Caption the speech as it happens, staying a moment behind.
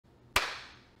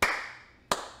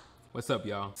What's up,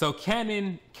 y'all? So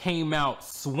Canon came out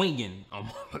swinging,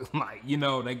 like, you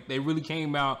know, they really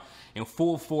came out in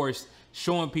full force,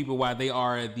 showing people why they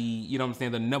are the, you know what I'm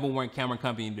saying, the #1 camera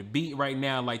company to beat right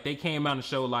now. Like, they came out and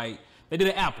showed, like, they did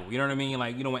an Apple, you know what I mean?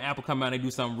 Like, you know, when Apple come out, they do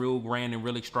something real grand and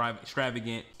really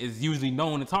extravagant, is usually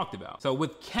known and talked about. So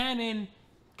with Canon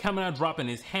coming out, dropping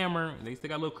his hammer, they still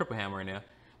got a little cripple hammer in there,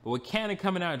 but with Canon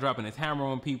coming out and dropping his hammer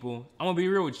on people, I'm gonna be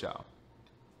real with y'all.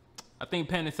 I think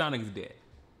Panasonic is dead.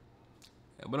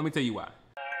 But let me tell you why.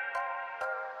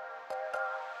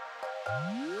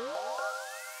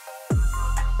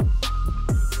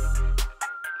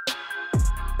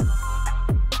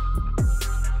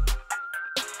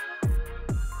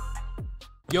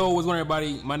 Yo, what's going on,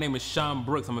 everybody? My name is Sean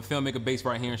Brooks. I'm a filmmaker based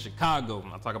right here in Chicago.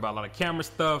 I talk about a lot of camera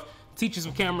stuff, teach you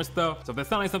some camera stuff. So if that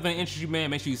sounds like something that interests you, man,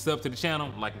 make sure you sub to the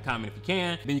channel, like and comment if you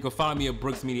can. Then you can follow me at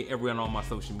Brookssmedia everywhere on all my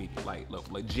social media. Like,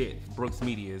 look, legit,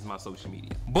 Brookssmedia is my social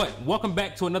media. But welcome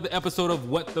back to another episode of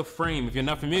What the Frame. If you're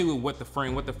not familiar with What the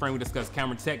Frame, we discuss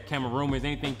camera tech, camera rumors,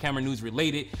 anything camera news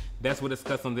related. That's what we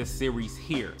discuss on this series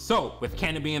here. So with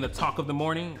Canon being the talk of the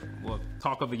morning, well,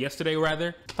 talk of the yesterday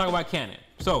rather, talk about Canon.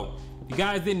 So if you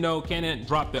guys didn't know, Canon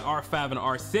dropped the R5 and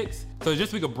R6. So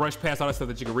just so we could brush past all that stuff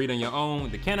that you can read on your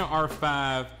own, the Canon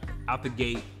R5 out the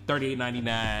gate,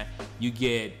 $38.99. You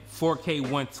get 4K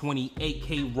 120,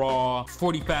 8K RAW,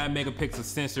 45 megapixel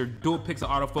sensor, dual pixel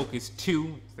autofocus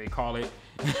 2, as they call it,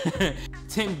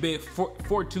 10-bit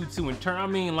 422 internal. I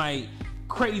mean, like,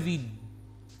 crazy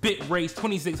bit rates,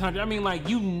 2600. I mean, like,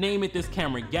 you name it, this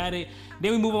camera got it.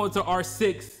 Then we move on to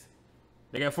R6.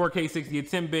 They got 4K 60 at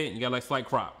 10-bit, you got like slight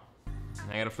crop.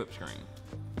 I got a flip screen.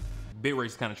 Bit rate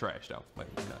is kind of trash though, but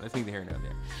you know, that's neither here nor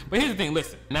there. But here's the thing,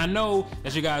 listen. Now I know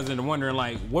that you guys are wondering,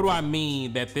 like, what do I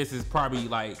mean that this is probably,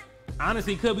 like,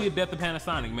 honestly could be the death of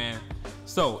Panasonic, man.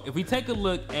 So if we take a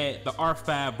look at the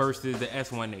R5 versus the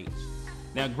S1H.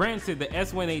 Now granted, the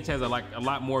S1H has a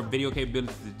lot more video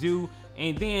capabilities to do,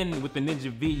 and then with the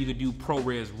Ninja V you could do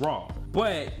ProRes RAW.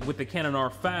 But with the Canon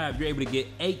R5, you're able to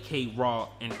get 8K RAW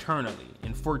internally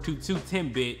and 422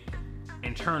 10-bit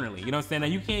internally. You know what I'm saying? Now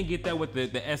you can't get that with the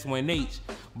S1H,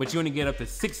 but you only get up to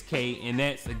 6K, and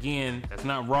that's, again, that's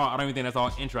not RAW. I don't even think that's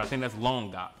all intro. I think that's long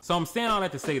dot. So I'm saying all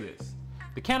that to say this.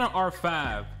 The Canon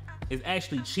R5 is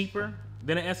actually cheaper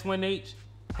than the S1H,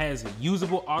 has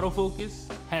usable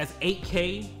autofocus, has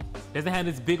 8K, doesn't have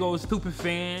this big old stupid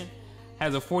fan,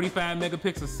 has a 45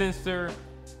 megapixel sensor.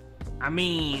 I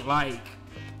mean, like,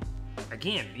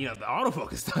 again, you know, the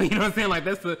autofocus stuff, you know what I'm saying? Like,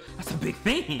 that's a big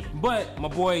thing. But my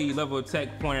boy Level of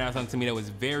Tech pointed out something to me that was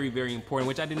very, very important,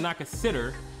 which I did not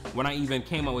consider when I even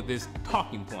came up with this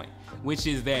talking point, which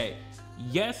is that,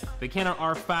 yes, the Canon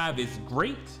R5 is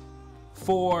great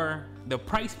for the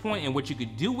price point and what you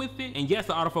could do with it. And yes,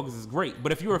 the autofocus is great,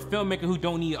 but if you're a filmmaker who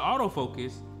don't need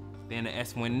autofocus, then the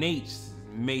S1H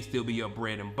may still be your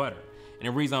bread and butter. And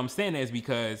the reason I'm saying that is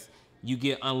because you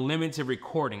get unlimited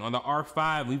recording. On the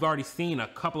R5, we've already seen a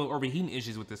couple of overheating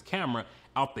issues with this camera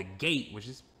out the gate, which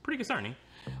is pretty concerning.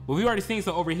 But we've already seen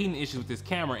some overheating issues with this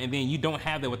camera, and then you don't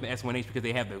have that with the S1H because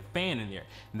they have the fan in there.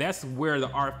 That's where the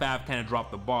R5 kind of dropped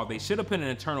the ball. They should have put an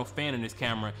internal fan in this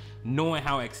camera, knowing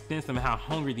how extensive and how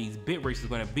hungry these bit rates is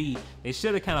going to be. They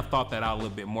should have kind of thought that out a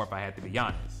little bit more, if I had to be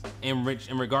honest. In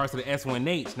regards to the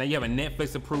S1H, now you have a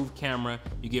Netflix approved camera,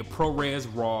 you get ProRes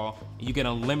RAW, you get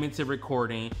unlimited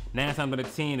recording. 9 times out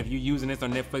of 10, if you're using this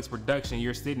on Netflix production,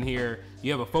 you're sitting here,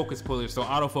 you have a focus puller, so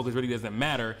autofocus really doesn't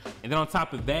matter. And then on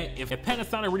top of that, if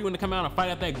Panasonic really want to come out and fight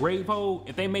out that grave hole,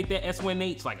 if they make that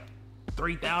S1H like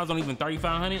 3,000, even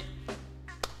 3,500,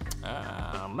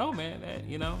 I don't know, man. That,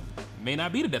 you know, may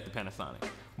not be the death of Panasonic.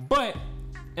 But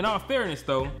in all fairness,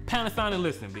 though, Panasonic,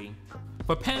 listen, B.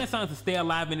 For Panasonic to stay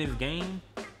alive in this game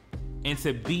and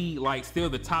to be like still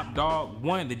the top dog,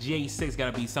 one, the GH6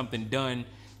 got to be something done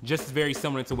just very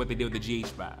similar to what they did with the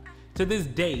GH5. To this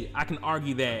day, I can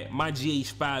argue that my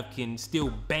GH5 can still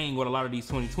bang with a lot of these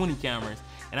 2020 cameras,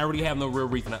 and I really have no real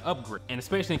reason to upgrade. And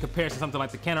especially in comparison to something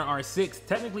like the Canon R6,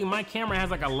 technically my camera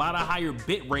has like a lot of higher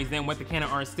bit rates than what the Canon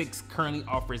R6 currently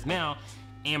offers now,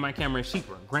 and my camera is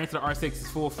cheaper. Granted, the R6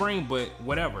 is full frame, but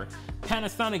whatever.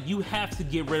 Panasonic, you have to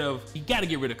get rid of, you gotta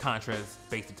get rid of contrast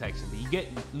phase detection.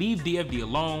 Leave DFD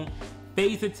alone.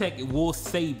 Phase detect, it will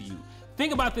save you.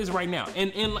 Think about this right now,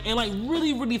 and like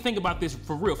really think about this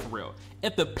for real.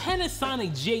 If the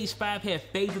Panasonic GH5 had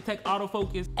phase detect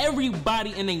autofocus,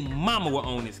 everybody and their mama would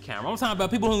own this camera. I'm talking about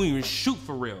people who don't even shoot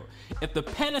for real. If the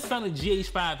Panasonic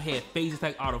GH5 had phase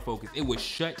detect autofocus, it would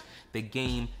shut the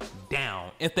game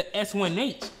down. If the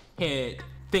S1H had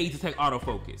phase detect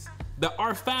autofocus, The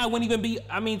R5 wouldn't even be,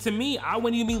 I mean, to me, I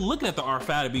wouldn't even be looking at the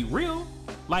R5 to be real.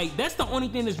 Like, that's the only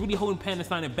thing that's really holding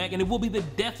Panasonic back, and it will be the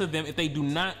death of them if they do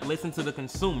not listen to the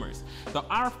consumers. The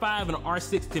R5 and the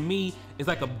R6 to me is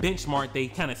like a benchmark they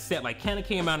kind of set. Like, Canon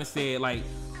came out and said, like,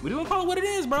 we just gonna call it what it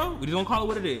is, bro. We just gonna call it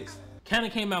what it is.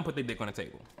 Canon came out and put their dick on the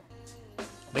table.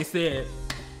 They said,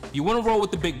 if you wanna roll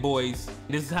with the big boys,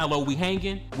 this is how low we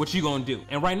hanging, what you gonna do?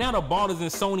 And right now the ball is in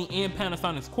Sony and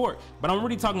Panasonic's court, but I'm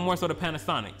really talking more so to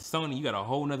Panasonic. Sony, you got a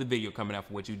whole nother video coming out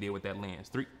for what you did with that lens.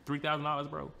 $3,000,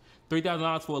 bro?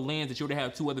 $3,000 for a lens that you would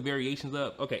have 2 other variations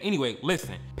of? Okay, anyway,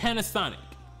 listen, Panasonic,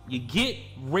 you get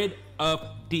rid of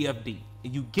DFD.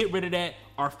 If you get rid of that,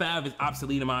 R5 is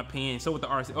obsolete in my opinion. So with the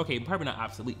R6, okay, probably not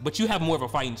obsolete, but you have more of a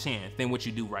fighting chance than what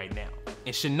you do right now.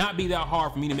 It should not be that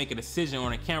hard for me to make a decision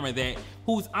on a camera that,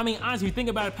 I mean, honestly, if you think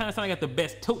about it, Panasonic got the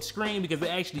best tilt screen because it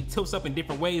actually tilts up in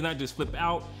different ways, not just flip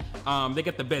out. They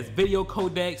got the best video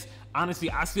codecs. Honestly,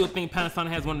 I still think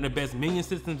Panasonic has one of the best menu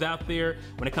systems out there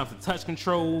when it comes to touch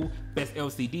control, best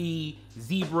LCD,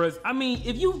 zebras. I mean,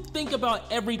 if you think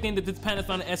about everything that this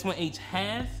Panasonic S1H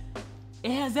has,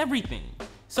 it has everything.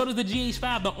 So does the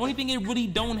GH5. The only thing it really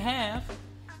don't have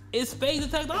is phase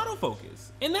detect autofocus.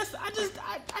 And that's, I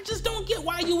just don't get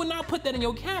why you would not put that in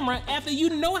your camera after you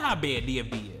know how bad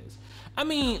DFD is. I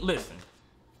mean, listen,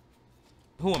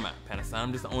 who am I, Panasonic?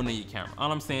 I'm just the owner of your camera.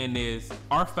 All I'm saying is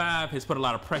R5 has put a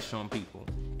lot of pressure on people.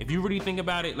 If you really think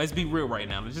about it, let's be real right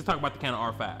now. Let's just talk about the Canon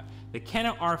R5. The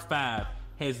Canon R5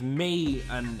 has made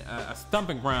a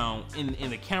stumping ground in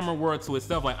the camera world to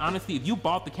itself. Like, honestly, if you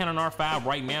bought the Canon R5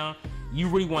 right now, you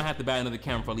really won't have to buy another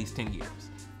camera for at least 10 years.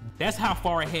 That's how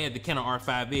far ahead the Canon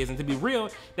R5 is. And to be real,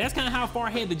 that's kind of how far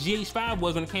ahead the GH5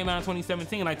 was when it came out in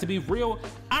 2017. Like, to be real,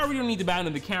 I really don't need to buy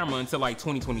another camera until like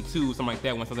 2022, something like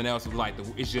that, when something else was like,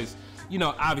 it's just, you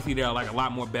know, obviously there are like a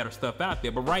lot more better stuff out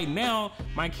there. But right now,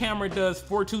 my camera does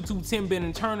 422 10-bit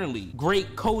internally,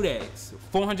 great codecs,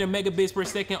 400 megabits per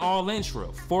second all intra,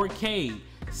 4K,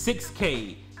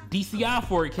 6K, DCI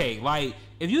 4K. Like,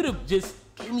 if you'd have just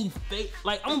give me fake,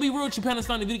 like, I'm gonna be real with you,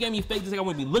 Panasonic, if you gave me fake, just like I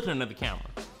wouldn't be looking at another camera.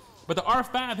 But the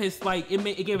R5 has, like,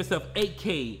 it gave itself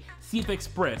 8K, CF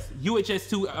Express,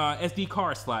 UHS-2 SD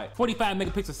card slot, 45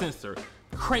 megapixel sensor,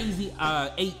 crazy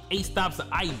 8 stops of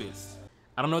IBIS.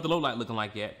 I don't know what the low light looking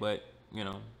like yet, but you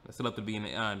know, that's still up to be in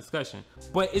the discussion.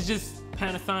 But it's just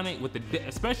Panasonic, with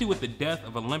especially with the death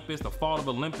of Olympus, the fall of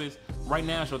Olympus. Right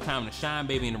now it's your time to shine,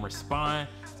 baby, and to respond.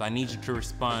 So I need you to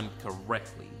respond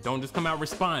correctly. Don't just come out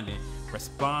responding.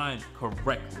 Respond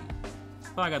correctly.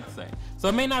 That's all I got to say. So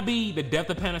it may not be the death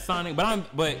of Panasonic,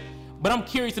 but I'm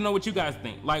curious to know what you guys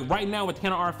think. Like, right now with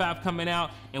Canon R5 coming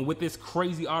out and with this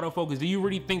crazy autofocus, do you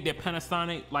really think that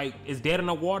Panasonic, like, is dead in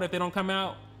the water if they don't come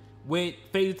out with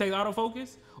phase detect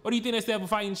autofocus? Or do you think they still have a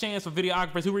fighting chance for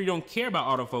videographers who really don't care about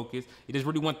autofocus? You just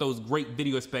really want those great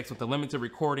video specs with the limited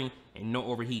recording and no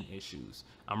overheating issues.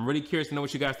 I'm really curious to know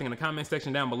what you guys think in the comment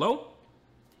section down below.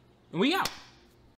 And we out.